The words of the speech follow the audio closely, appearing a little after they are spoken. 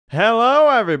Hello,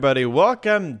 everybody.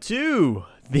 Welcome to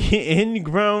the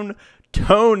Ingrown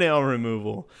Toenail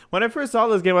removal. When I first saw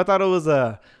this game, I thought it was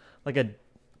I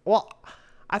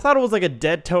thought it was like a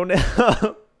dead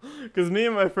toenail, because me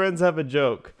and my friends have a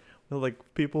joke with like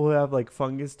people who have like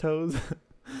fungus toes.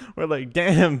 We're like,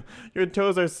 damn, your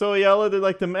toes are so yellow, they're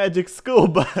like the magic school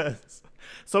bus.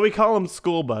 So we call them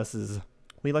school buses.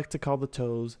 We like to call the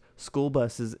toes school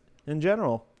buses in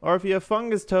general. Or if you have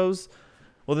fungus toes,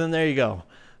 well then there you go.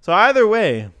 So either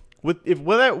way,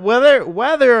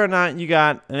 whether or not you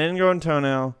got an ingrown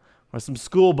toenail or some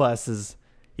school buses,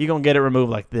 you're going to get it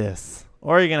removed like this.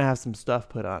 Or you're going to have some stuff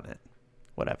put on it.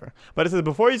 Whatever. But it says,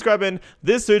 before you scrub in,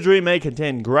 this surgery may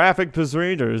contain graphic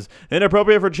procedures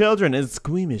inappropriate for children and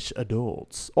squeamish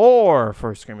adults. Or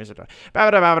for squeamish adults. Okay,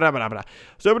 there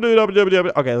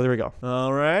we go.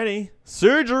 Alrighty.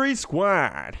 Surgery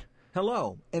Squad.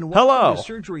 Hello, and welcome to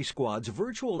Surgery Squad's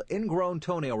virtual ingrown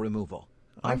toenail removal.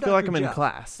 I feel like I'm in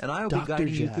class. And I will be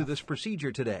guiding you through this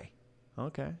procedure today.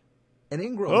 Okay. An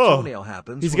ingrown toenail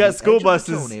happens when the school edge buses.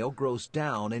 of the toenail grows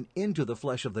down and into the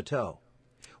flesh of the toe.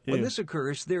 When this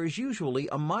occurs, there is usually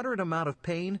a moderate amount of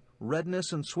pain,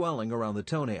 redness, and swelling around the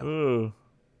toenail. Ooh.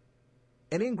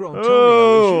 An ingrown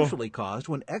toenail is usually caused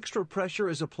when extra pressure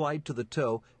is applied to the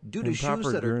toe due to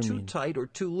shoes that are too tight or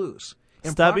too loose.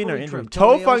 Stubbing or injury.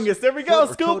 Toe fungus. There we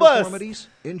go. School bus. Deformities,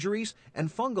 injuries,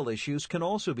 and fungal issues can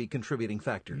also be contributing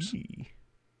factors.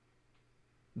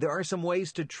 There are some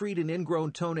ways to treat an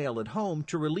ingrown toenail at home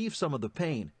to relieve some of the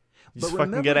pain. Just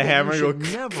but fucking get a hammer. You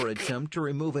should never attempt to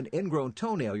remove an ingrown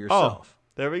toenail yourself. Oh,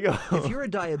 there we go. If you're a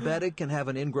diabetic and have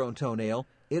an ingrown toenail,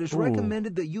 it is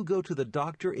recommended that you go to the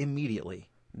doctor immediately.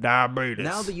 Diabetes.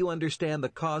 Now that you understand the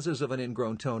causes of an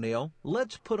ingrown toenail,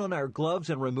 let's put on our gloves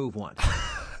and remove one.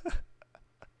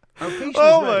 Our patient is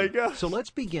ready, my God. So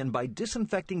let's begin by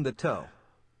disinfecting the toe.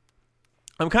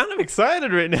 I'm kind of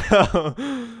excited right now.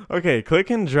 Okay,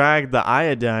 click and drag the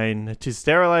iodine to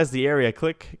sterilize the area.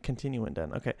 Click continue when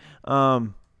done. Okay.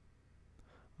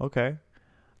 Okay.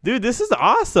 Dude, this is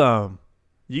awesome.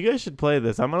 You guys should play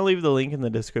this. I'm going to leave the link in the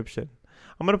description.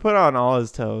 I'm going to put it on all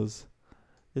his toes.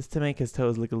 Just to make his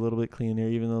toes look a little bit cleaner,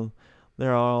 even though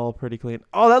they're all pretty clean.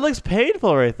 Oh, that looks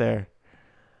painful right there.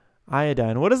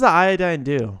 Iodine. What does the iodine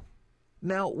do?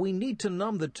 Now, we need to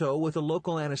numb the toe with a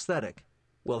local anesthetic.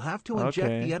 We'll have to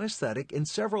inject the anesthetic in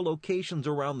several locations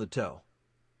around the toe.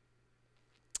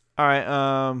 All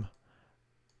right,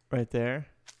 right there.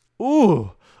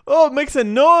 Ooh, oh, it makes a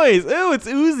noise. Ooh, it's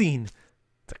oozing.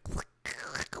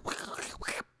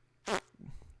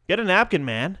 Get a napkin,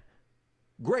 man.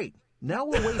 Great. Now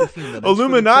we'll wait a few minutes.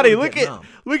 Illuminati, look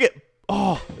at.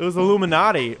 Oh, it was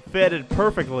Illuminati. Fitted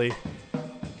perfectly.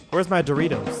 Where's my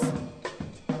Doritos?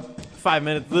 5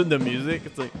 minutes into music.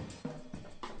 It's like.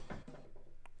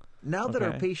 Now that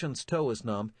our patient's toe is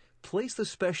numb, place the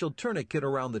special tourniquet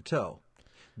around the toe.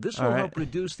 This will help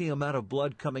reduce the amount of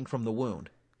blood coming from the wound.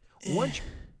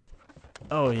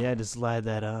 Oh yeah, just slide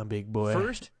that on, big boy.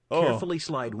 First, carefully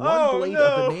slide one blade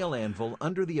of the nail anvil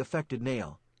under the affected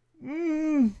nail.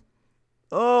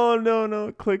 Oh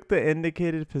no! Click the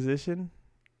indicated position.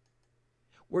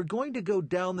 We're going to go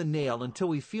down the nail until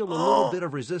we feel a little bit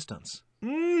of resistance.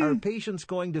 Our patient's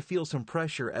going to feel some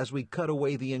pressure as we cut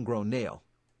away the ingrown nail.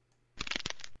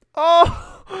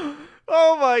 Oh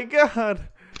my God.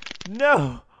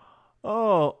 No.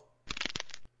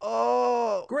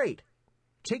 Great.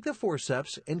 Take the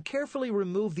forceps and carefully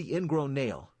remove the ingrown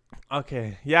nail.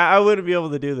 Okay. Yeah, I wouldn't be able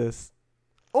to do this.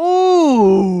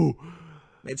 Ooh.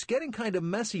 It's getting kind of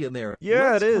messy in there.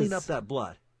 Yeah, Let's it is. clean up that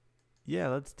blood. Yeah,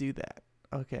 let's do that.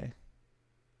 Okay.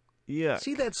 Yeah.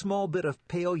 See that small bit of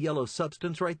pale yellow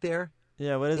substance right there?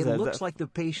 Yeah, what is that? It looks like the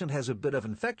patient has a bit of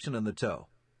infection in the toe.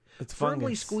 It's fungus.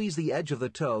 Firmly squeeze the edge of the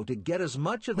toe to get as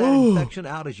much of that infection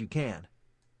out as you can.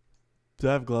 Do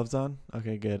I have gloves on?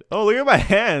 Okay, good. Oh, look at my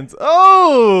hands.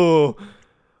 Oh!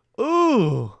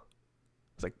 Ooh!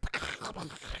 It's like...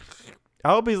 I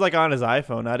hope he's like on his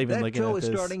iPhone, not even looking at this. That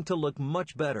toe is starting to look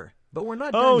much better, but we're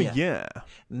not done yet. Oh, yeah.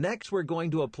 Next, we're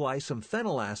going to apply some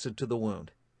phenyl acid to the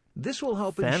wound. This will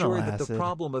help ensure that the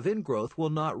problem of ingrowth will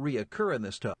not reoccur in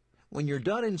this toe. When you're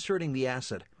done inserting the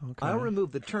acid, I'll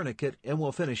remove the tourniquet and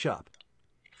we'll finish up.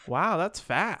 Wow, that's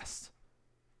fast.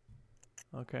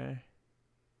 Okay.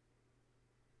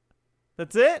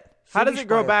 That's it? How does it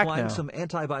grow back now? Applying some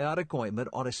antibiotic ointment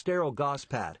on a sterile gauze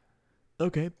pad.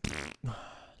 Okay.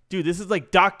 Dude, this is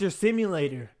like Dr.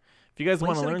 Simulator. If you guys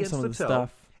want to learn some of the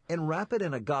stuff. And wrap it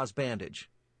in a gauze bandage.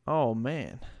 Oh,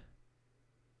 man.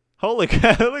 Holy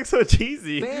cow, it looks so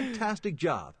cheesy. Fantastic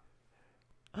job.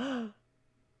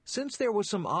 Since there was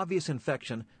some obvious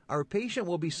infection, our patient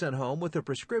will be sent home with a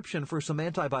prescription for some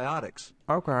antibiotics.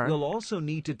 Okay. We'll also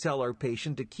need to tell our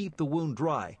patient to keep the wound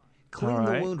dry, clean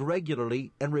the wound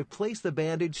regularly, and replace the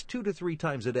bandage 2 to 3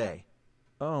 times a day.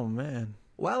 Oh, man.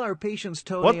 While our patient's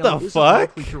toenail isn't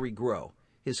likely to regrow,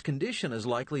 his condition is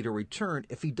likely to return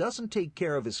if he doesn't take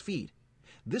care of his feet.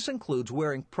 This includes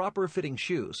wearing proper-fitting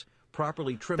shoes,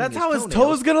 properly trimming his toenails, his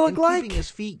toes gonna look like? Keeping his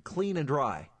feet clean and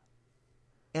dry.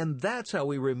 And that's how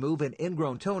we remove an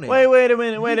ingrown toenail. Wait a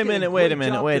minute.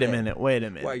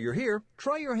 While you're here,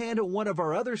 try your hand at one of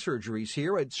our other surgeries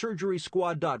here at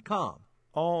surgerysquad.com.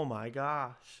 Oh my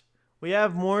gosh. We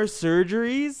have more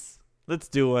surgeries? Let's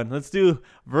do one. Let's do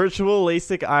virtual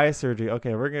LASIK eye surgery.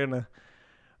 Okay, we're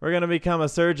gonna become a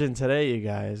surgeon today, you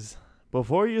guys.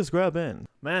 Before you scrub in.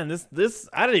 Man, this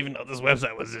I didn't even know this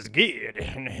website was this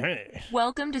good.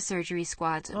 Welcome to Surgery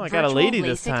Squad's I got a lady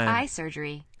this LASIK time. eye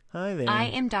surgery. Hi there. I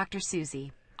am Dr.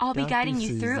 Susie. I'll be guiding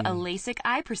you through a LASIK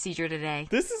eye procedure today.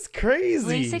 This is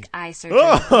crazy. LASIK eye surgery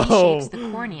reshapes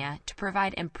the cornea to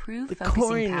provide improved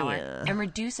focusing power and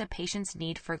reduce a patient's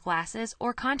need for glasses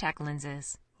or contact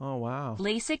lenses. Oh, wow.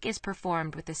 LASIK is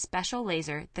performed with a special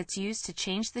laser that's used to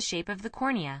change the shape of the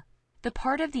cornea, the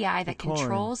part of the eye that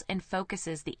controls and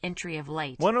focuses the entry of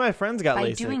light. One of my friends got LASIK.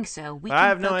 By doing so, we I can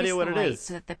have no focus idea what the it light is.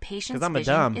 so that the patient's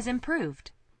vision is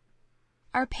improved.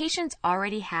 Our patient's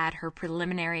already had her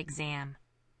preliminary exam.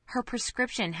 Her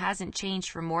prescription hasn't changed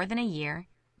for more than a year,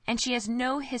 and she has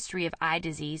no history of eye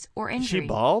disease or injury. Is she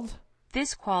bald?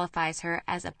 This qualifies her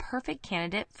as a perfect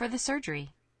candidate for the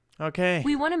surgery. Okay.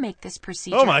 We want to make this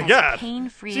procedure as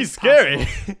pain-free as scary.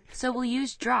 possible, so we'll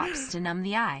use drops to numb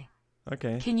the eye.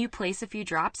 Okay. Can you place a few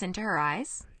drops into her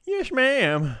eyes? Yes,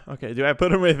 ma'am. Okay, do I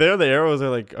put them right there? The arrows are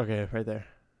like, okay, right there.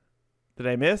 Did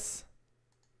I miss?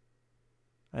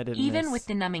 I didn't Even miss. with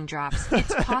the numbing drops,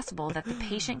 it's possible that the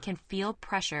patient can feel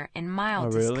pressure and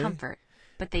mild discomfort,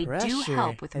 but they do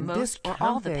help with most or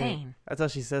all the pain. That's how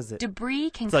she says it. Debris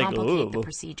can complicate the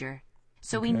procedure,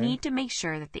 so we need to make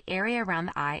sure that the area around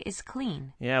the eye is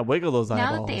clean. Yeah, wiggle those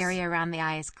eyeballs. Now that the area around the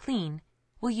eye is clean,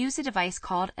 we'll use a device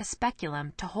called a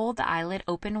speculum to hold the eyelid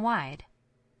open wide.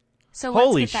 So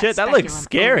holy let's get shit, that looks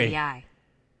scary. over the eye.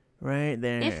 Right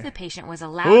there. If the patient was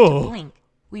allowed to blink,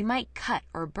 we might cut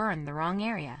or burn the wrong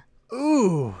area.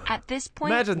 Ooh. At this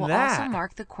point, we'll also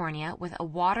mark the cornea with a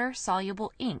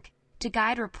water-soluble ink to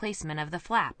guide replacement of the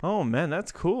flap. Oh man,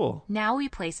 that's cool. Now we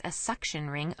place a suction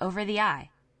ring over the eye.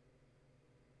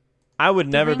 I would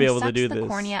never be able to do this. The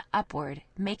cornea upward,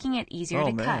 making it easier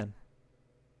to cut.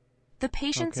 The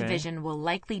patient's vision will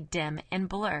likely dim and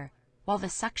blur while the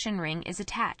suction ring is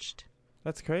attached.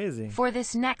 That's crazy. For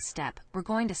this next step, we're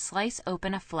going to slice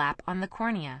open a flap on the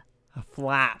cornea. A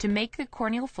flap. To make the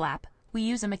corneal flap, we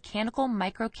use a mechanical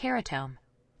microkeratome.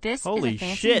 This is a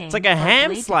fancy name it's like a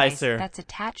ham slicer that's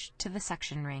attached to the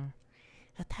suction ring.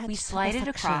 We slide it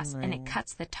across and it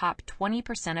cuts the top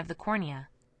 20% of the cornea.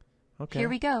 Okay. Here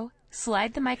we go.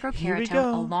 Slide the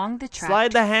microkeratome along the track.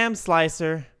 Slide the ham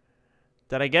slicer.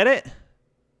 Did I get it?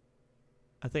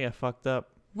 I think I fucked up.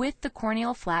 With the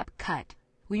corneal flap cut,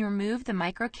 we remove the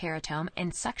microkeratome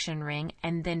and suction ring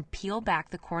and then peel back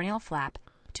the corneal flap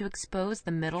to expose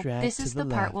the middle. This is the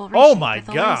part we'll reshape with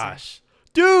the laser.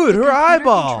 Dude, her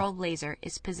eyeball! The controlled laser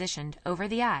is positioned over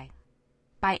the eye.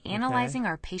 By analyzing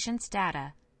our patient's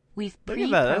data, we've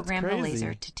pre-programmed the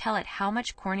laser to tell it how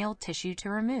much corneal tissue to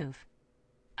remove.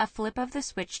 A flip of the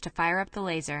switch to fire up the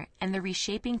laser, and the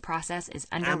reshaping process is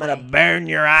underway. I'm gonna burn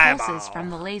your eyeball. Pulses from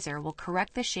the laser will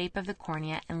correct the shape of the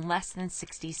cornea in less than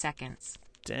 60 seconds.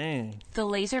 Dang. The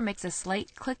laser makes a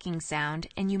slight clicking sound,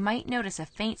 and you might notice a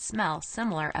faint smell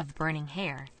similar of burning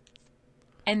hair.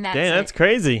 And that's that's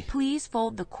crazy. Please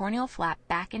fold the corneal flap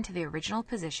back into the original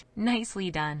position.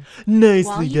 Nicely done. Nicely done.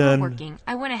 While you were working,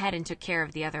 I went ahead and took care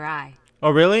of the other eye.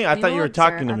 Oh, really? I thought you were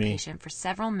talking to me. We will observe our patient for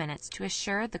several minutes to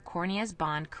assure the corneas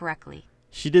bond correctly.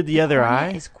 She did the other eye? The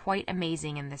cornea is quite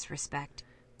amazing in this respect.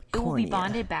 It will be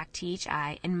bonded back to each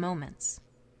eye in moments.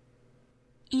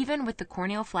 Even with the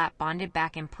corneal flap bonded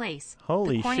back in place,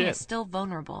 the cornea is still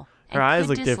vulnerable and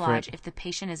could dislodge if the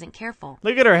patient isn't careful.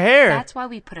 Look at her hair. That's why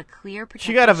we put a clear protective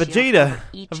She got a shield over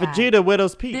each eye. Vegeta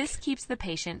widow's peak. This keeps the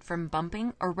patient from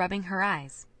bumping or rubbing her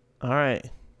eyes. All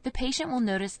right. The patient will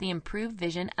notice the improved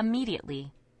vision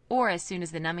immediately, or as soon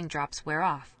as the numbing drops wear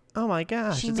off. Oh my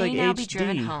gosh, she may now be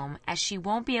driven home, as she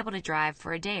won't be able to drive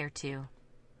for a day or two.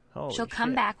 She'll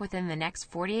come back within the next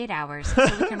 48 hours so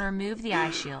we can remove the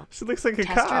eye shield. She looks like a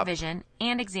test cop. her vision,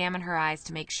 and examine her eyes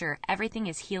to make sure everything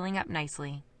is healing up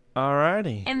nicely.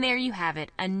 Alrighty. And there you have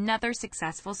it, another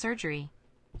successful surgery.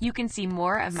 You can see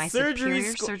more of my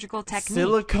superior surgical technique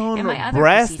silicone and my other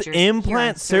breast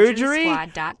implant surgery.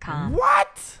 surgerysquad.com.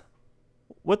 What?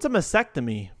 What's a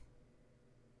mastectomy?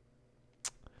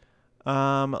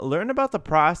 Learn about the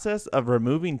process of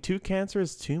removing 2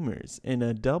 cancerous tumors in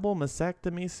a double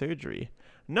mastectomy surgery.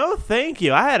 No, thank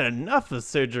you. I had enough of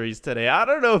surgeries today. I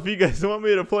don't know if you guys want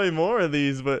me to play more of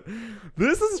these, but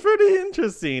this is pretty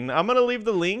interesting. I'm gonna leave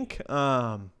the link.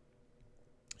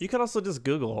 You could also just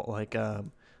Google like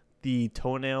the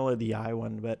toenail or the eye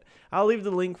one, but I'll leave the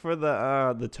link for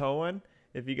the toe one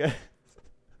if you guys.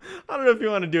 I don't know if you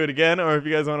want to do it again or if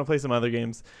you guys want to play some other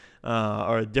games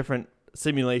or different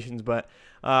simulations, but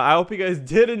I hope you guys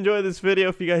did enjoy this video.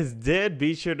 If you guys did,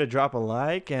 be sure to drop a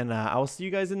like, and I will see you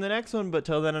guys in the next one. But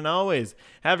till then and always,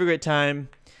 have a great time.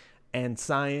 And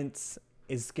science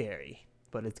is scary,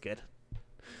 but it's good.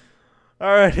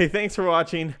 Alrighty, thanks for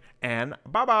watching, and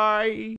bye-bye.